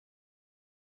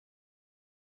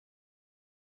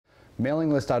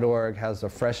MailingList.org has the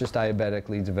freshest diabetic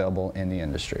leads available in the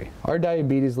industry. Our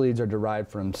diabetes leads are derived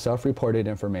from self-reported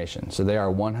information, so they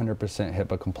are 100%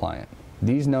 HIPAA compliant.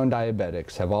 These known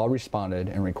diabetics have all responded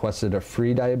and requested a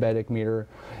free diabetic meter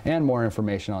and more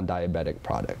information on diabetic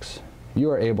products.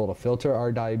 You are able to filter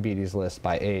our diabetes list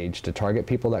by age to target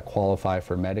people that qualify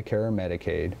for Medicare or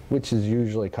Medicaid, which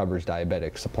usually covers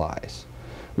diabetic supplies.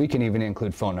 We can even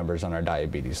include phone numbers on our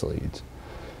diabetes leads.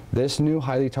 This new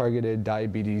highly targeted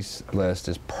diabetes list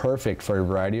is perfect for a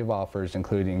variety of offers,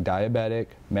 including diabetic,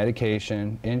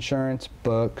 medication, insurance,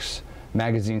 books,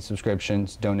 magazine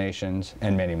subscriptions, donations,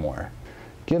 and many more.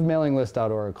 Give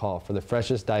MailingList.org a call for the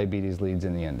freshest diabetes leads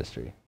in the industry.